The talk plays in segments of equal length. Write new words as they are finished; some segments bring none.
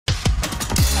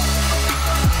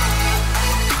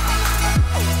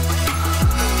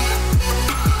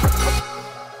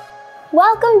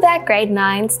Welcome back, grade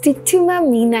 9s, to Thuma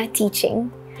Mina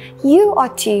Teaching. You are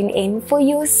tuned in for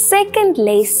your second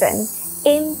lesson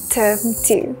in Term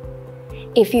 2.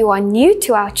 If you are new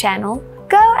to our channel,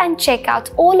 go and check out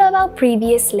all of our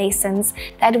previous lessons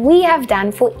that we have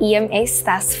done for EMS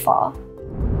thus far.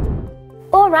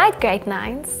 Alright, grade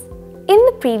 9s. In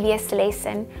the previous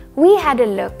lesson, we had a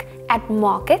look at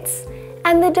markets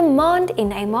and the demand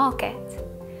in a market.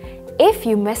 If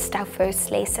you missed our first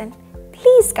lesson,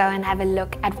 please go and have a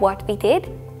look at what we did.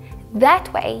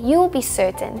 That way, you'll be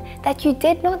certain that you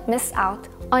did not miss out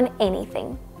on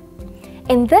anything.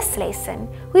 In this lesson,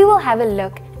 we will have a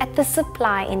look at the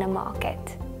supply in a market.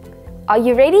 Are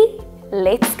you ready?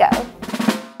 Let's go!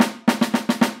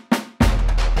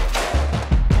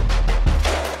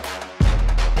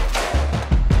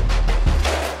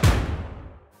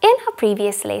 In our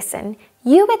previous lesson,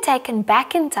 you were taken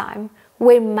back in time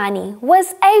where money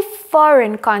was a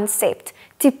foreign concept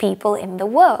to people in the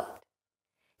world.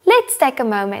 Let's take a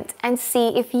moment and see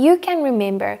if you can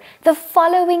remember the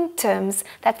following terms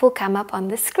that will come up on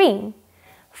the screen.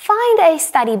 Find a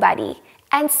study buddy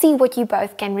and see what you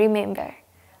both can remember.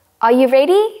 Are you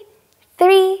ready?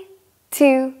 3,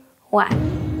 2, 1.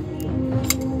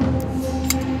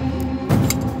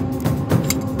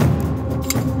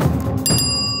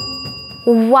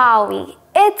 Wowie!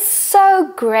 It's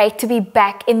so great to be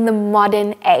back in the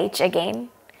modern age again.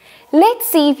 Let's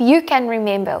see if you can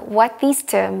remember what these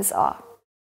terms are.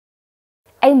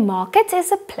 A market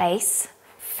is a place,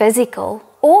 physical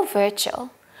or virtual,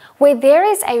 where there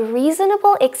is a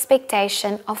reasonable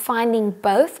expectation of finding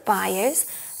both buyers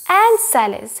and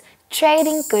sellers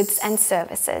trading goods and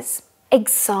services.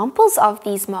 Examples of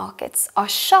these markets are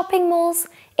shopping malls,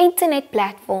 internet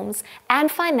platforms,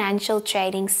 and financial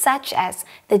trading such as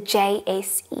the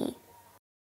JSE.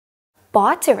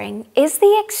 Bartering is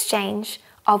the exchange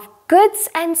of goods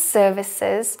and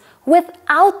services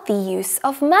without the use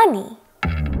of money.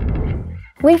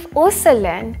 We've also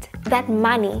learned that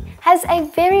money has a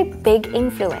very big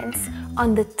influence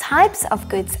on the types of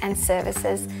goods and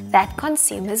services that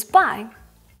consumers buy.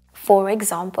 For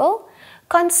example,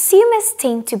 consumers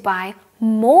tend to buy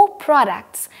more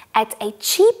products at a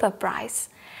cheaper price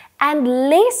and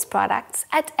less products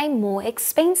at a more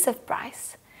expensive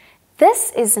price.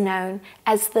 This is known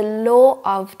as the law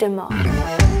of demand.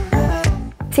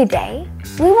 Today,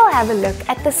 we will have a look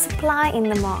at the supply in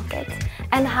the market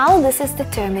and how this is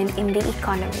determined in the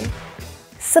economy.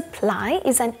 Supply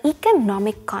is an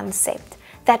economic concept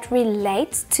that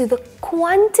relates to the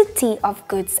quantity of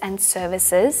goods and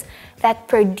services that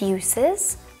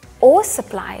producers or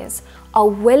suppliers are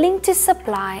willing to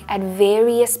supply at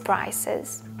various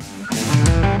prices.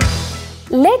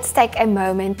 Let's take a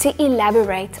moment to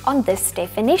elaborate on this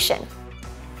definition.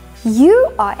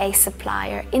 You are a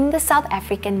supplier in the South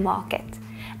African market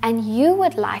and you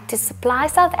would like to supply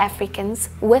South Africans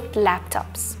with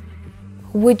laptops.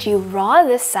 Would you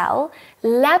rather sell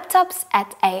laptops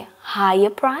at a higher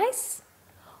price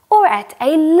or at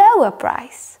a lower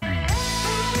price?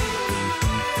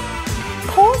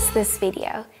 Pause this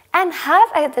video and have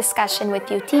a discussion with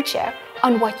your teacher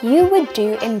on what you would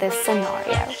do in this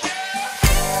scenario.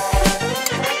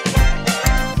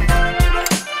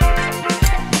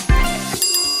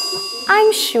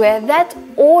 I'm sure that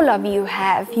all of you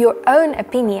have your own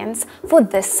opinions for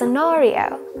this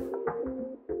scenario.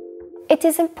 It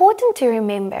is important to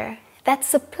remember that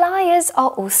suppliers are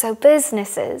also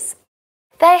businesses.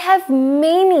 They have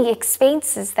many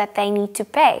expenses that they need to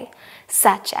pay,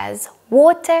 such as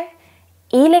water,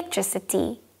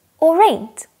 electricity, or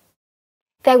rent.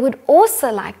 They would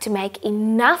also like to make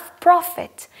enough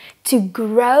profit to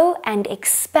grow and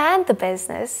expand the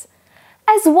business,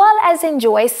 as well as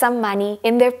enjoy some money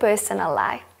in their personal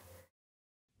life.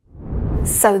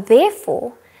 So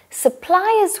therefore,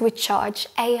 suppliers would charge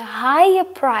a higher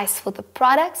price for the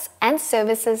products and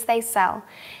services they sell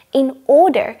in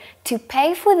order to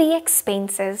pay for the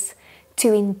expenses,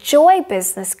 to enjoy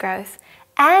business growth,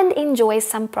 and enjoy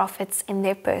some profits in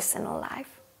their personal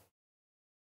life.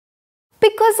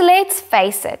 Because let's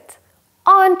face it,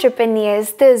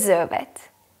 entrepreneurs deserve it.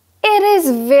 It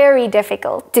is very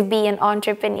difficult to be an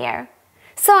entrepreneur,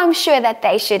 so I'm sure that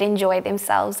they should enjoy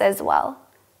themselves as well.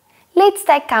 Let's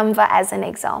take Kamva as an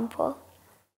example.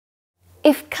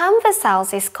 If Kamva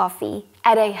sells his coffee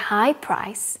at a high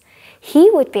price, he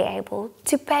would be able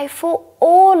to pay for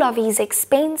all of his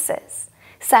expenses,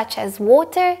 such as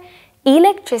water,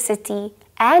 electricity,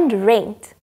 and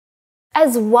rent,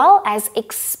 as well as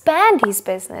expand his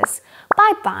business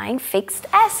by buying fixed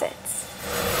assets.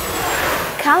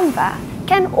 Kamva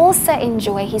can also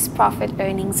enjoy his profit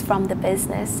earnings from the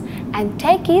business and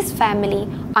take his family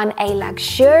on a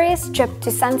luxurious trip to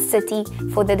Sun City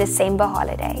for the December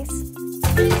holidays.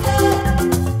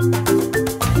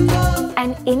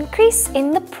 An increase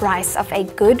in the price of a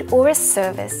good or a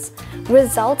service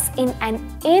results in an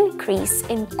increase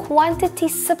in quantity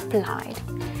supplied,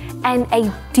 and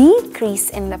a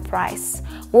decrease in the price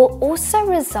will also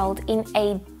result in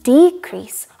a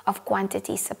decrease of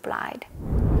quantity supplied.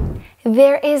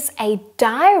 There is a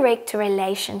direct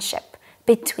relationship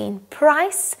between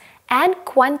price and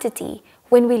quantity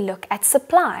when we look at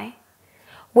supply.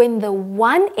 When the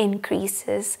one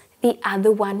increases, the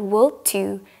other one will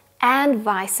too, and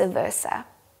vice versa.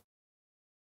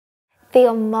 There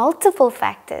are multiple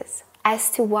factors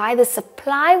as to why the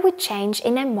supply would change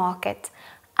in a market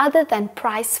other than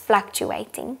price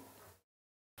fluctuating.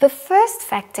 The first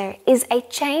factor is a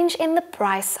change in the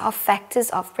price of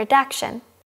factors of production.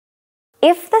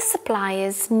 If the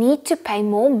suppliers need to pay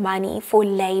more money for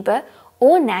labor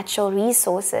or natural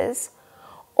resources,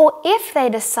 or if they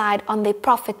decide on their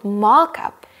profit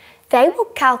markup, they will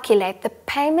calculate the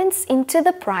payments into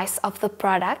the price of the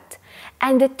product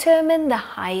and determine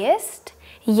the highest,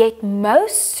 yet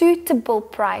most suitable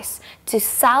price to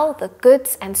sell the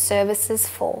goods and services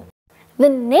for. The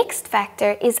next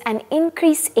factor is an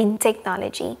increase in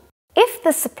technology. If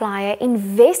the supplier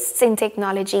invests in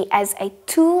technology as a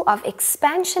tool of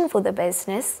expansion for the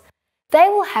business, they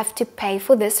will have to pay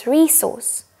for this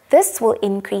resource. This will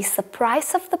increase the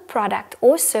price of the product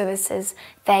or services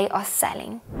they are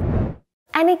selling.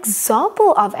 An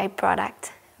example of a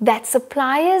product that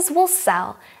suppliers will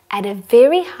sell at a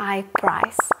very high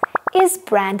price is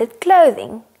branded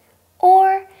clothing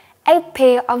or a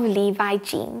pair of Levi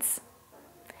jeans.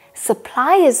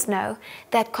 Suppliers know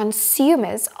that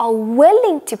consumers are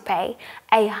willing to pay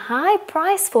a high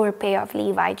price for a pair of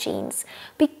Levi jeans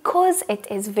because it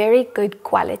is very good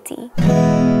quality.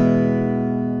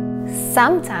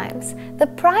 Sometimes the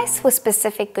price for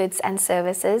specific goods and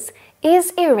services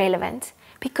is irrelevant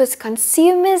because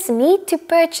consumers need to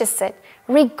purchase it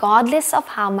regardless of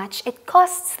how much it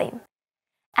costs them.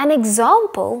 An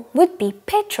example would be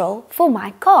petrol for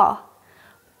my car.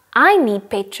 I need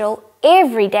petrol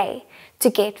every day to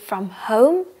get from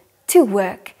home to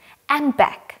work and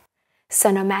back. So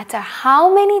no matter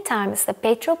how many times the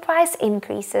petrol price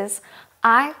increases,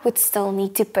 I would still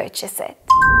need to purchase it.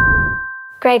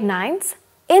 Grade 9s,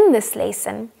 in this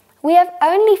lesson, we have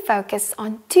only focused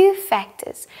on two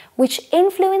factors which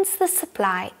influence the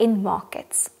supply in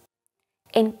markets.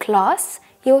 In class,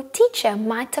 your teacher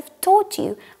might have taught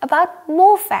you about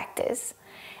more factors.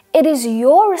 It is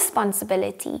your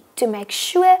responsibility to make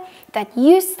sure that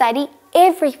you study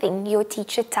everything your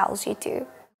teacher tells you to.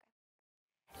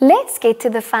 Let's get to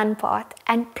the fun part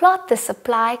and plot the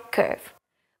supply curve.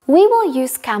 We will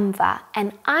use Canva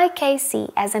and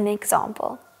IKC as an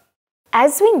example.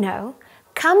 As we know,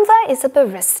 Canva is a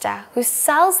barista who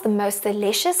sells the most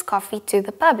delicious coffee to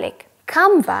the public.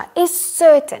 Canva is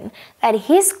certain that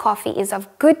his coffee is of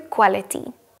good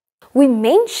quality. We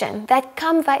mentioned that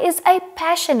Canva is a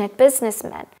passionate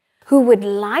businessman who would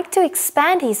like to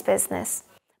expand his business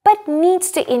but needs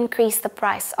to increase the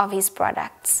price of his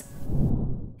products.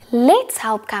 Let's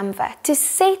help Canva to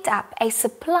set up a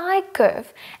supply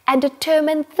curve and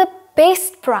determine the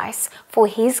best price for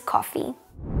his coffee.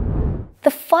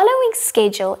 The following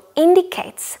schedule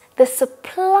indicates the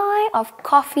supply of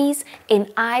coffees in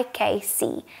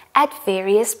IKC at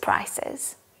various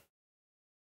prices.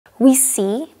 We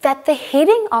see that the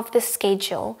heading of the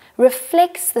schedule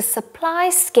reflects the supply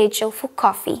schedule for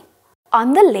coffee.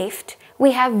 On the left,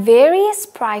 we have various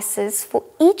prices for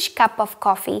each cup of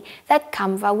coffee that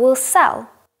Canva will sell.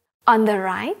 On the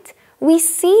right, we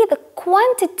see the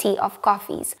quantity of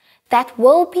coffees that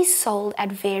will be sold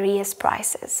at various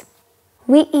prices.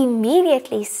 We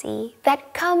immediately see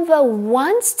that Canva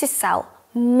wants to sell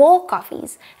more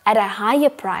coffees at a higher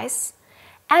price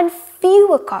and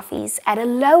fewer coffees at a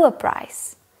lower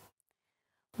price.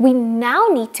 We now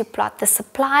need to plot the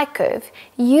supply curve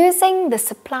using the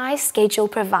supply schedule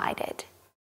provided.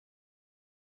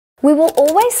 We will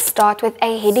always start with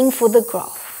a heading for the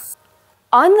graph.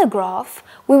 On the graph,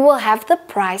 we will have the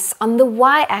price on the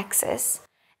y-axis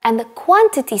and the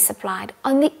quantity supplied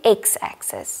on the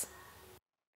x-axis.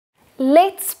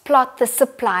 Let's plot the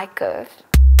supply curve.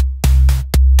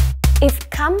 If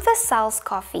Canva sells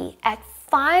coffee at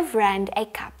 5 Rand a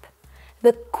cup,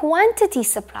 the quantity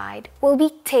supplied will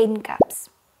be 10 cups.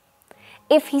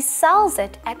 If he sells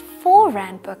it at 4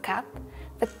 Rand per cup,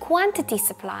 the quantity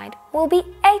supplied will be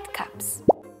 8 cups.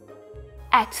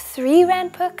 At 3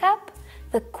 Rand per cup,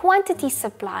 the quantity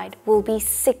supplied will be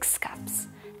 6 cups,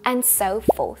 and so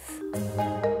forth.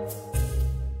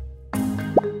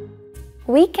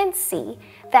 We can see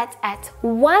that at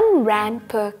 1 rand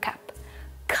per cup,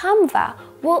 Kamva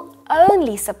will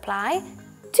only supply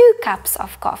 2 cups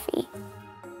of coffee.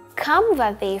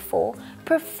 Kamva therefore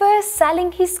prefers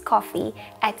selling his coffee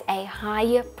at a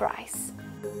higher price.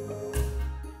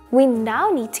 We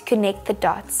now need to connect the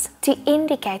dots to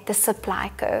indicate the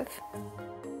supply curve.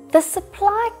 The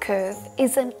supply curve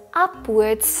is an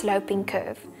upward sloping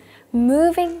curve,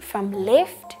 moving from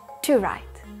left to right.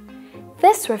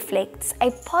 This reflects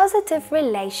a positive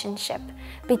relationship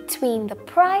between the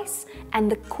price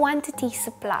and the quantity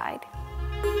supplied.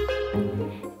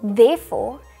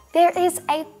 Therefore, there is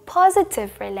a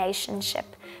positive relationship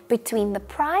between the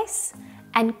price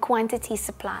and quantity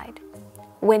supplied.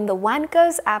 When the one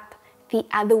goes up, the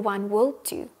other one will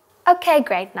too. Okay,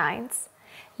 grade 9s.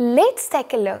 Let's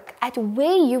take a look at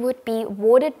where you would be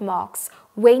awarded marks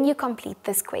when you complete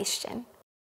this question.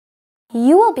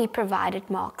 You will be provided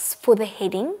marks for the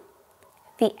heading,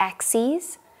 the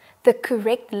axes, the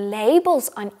correct labels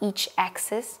on each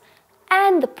axis,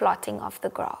 and the plotting of the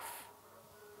graph.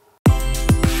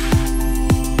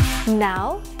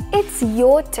 Now, it's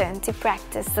your turn to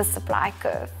practice the supply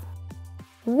curve.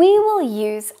 We will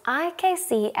use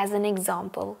IKC as an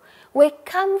example, where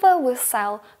Kamva will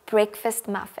sell breakfast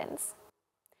muffins.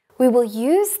 We will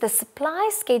use the supply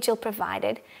schedule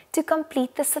provided to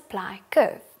complete the supply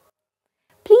curve.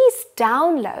 Please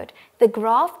download the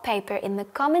graph paper in the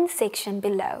comment section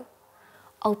below.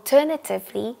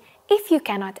 Alternatively, if you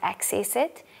cannot access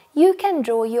it, you can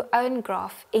draw your own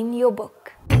graph in your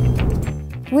book.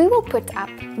 We will put up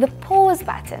the pause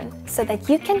button so that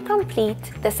you can complete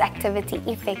this activity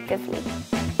effectively.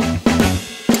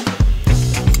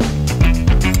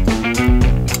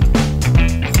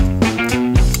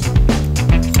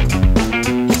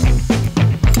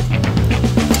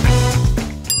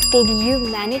 Did you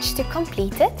manage to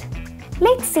complete it?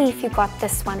 Let's see if you got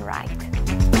this one right.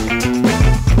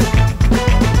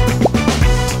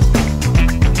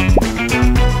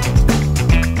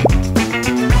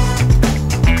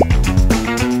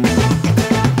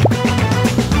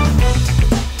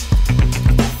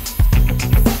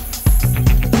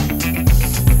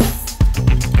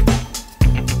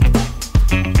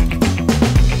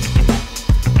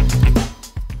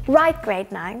 Right, grade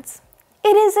 9s.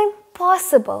 It is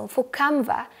impossible for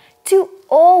Kamva to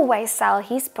always sell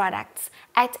his products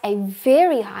at a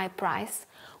very high price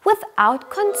without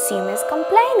consumers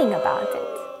complaining about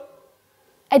it.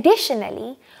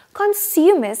 Additionally,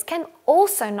 consumers can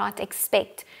also not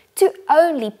expect to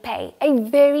only pay a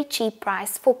very cheap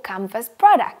price for Kamva's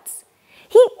products.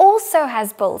 He also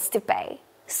has bills to pay.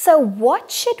 So what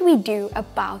should we do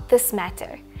about this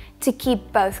matter to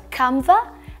keep both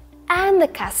Kamva and the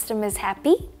customers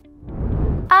happy?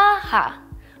 Aha!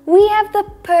 We have the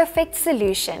perfect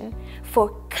solution for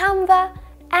Kamva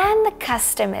and the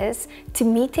customers to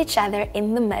meet each other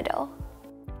in the middle.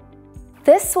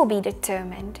 This will be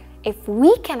determined if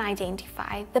we can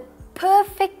identify the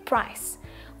perfect price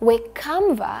where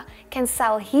Kamva can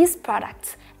sell his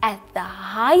products at the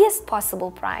highest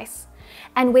possible price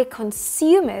and where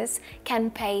consumers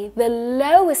can pay the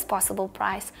lowest possible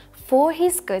price for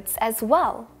his goods as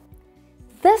well.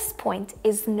 This point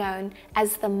is known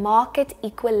as the market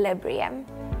equilibrium.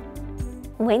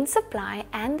 When supply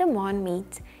and demand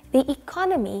meet, the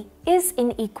economy is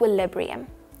in equilibrium.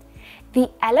 The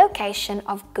allocation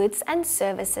of goods and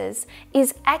services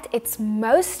is at its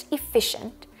most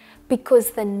efficient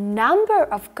because the number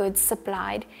of goods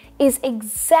supplied is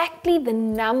exactly the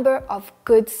number of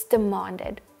goods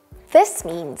demanded. This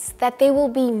means that there will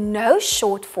be no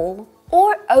shortfall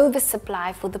or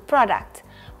oversupply for the product,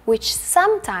 which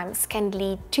sometimes can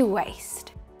lead to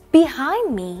waste.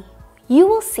 Behind me, you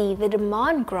will see the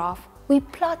demand graph we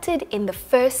plotted in the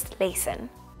first lesson.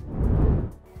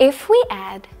 If we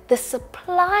add the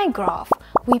supply graph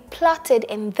we plotted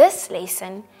in this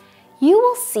lesson, you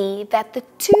will see that the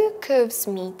two curves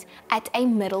meet at a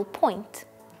middle point.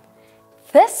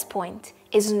 This point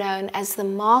is known as the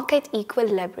market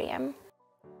equilibrium.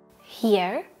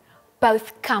 Here,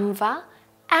 both Kamva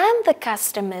and the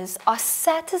customers are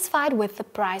satisfied with the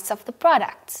price of the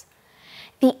products.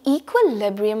 The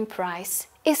equilibrium price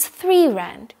is 3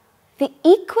 rand. The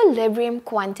equilibrium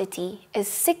quantity is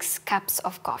 6 cups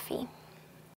of coffee.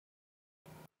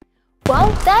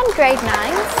 Well done, grade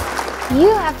 9s! You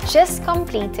have just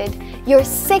completed your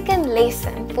second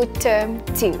lesson for term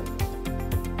 2.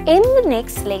 In the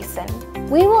next lesson,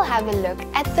 we will have a look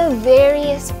at the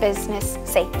various business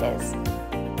sectors.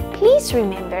 Please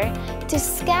remember to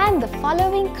scan the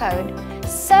following code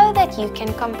so that you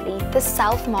can complete the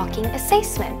self-marking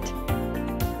assessment.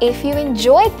 If you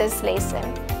enjoyed this lesson,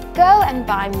 go and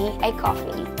buy me a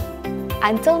coffee.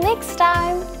 Until next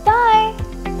time, bye!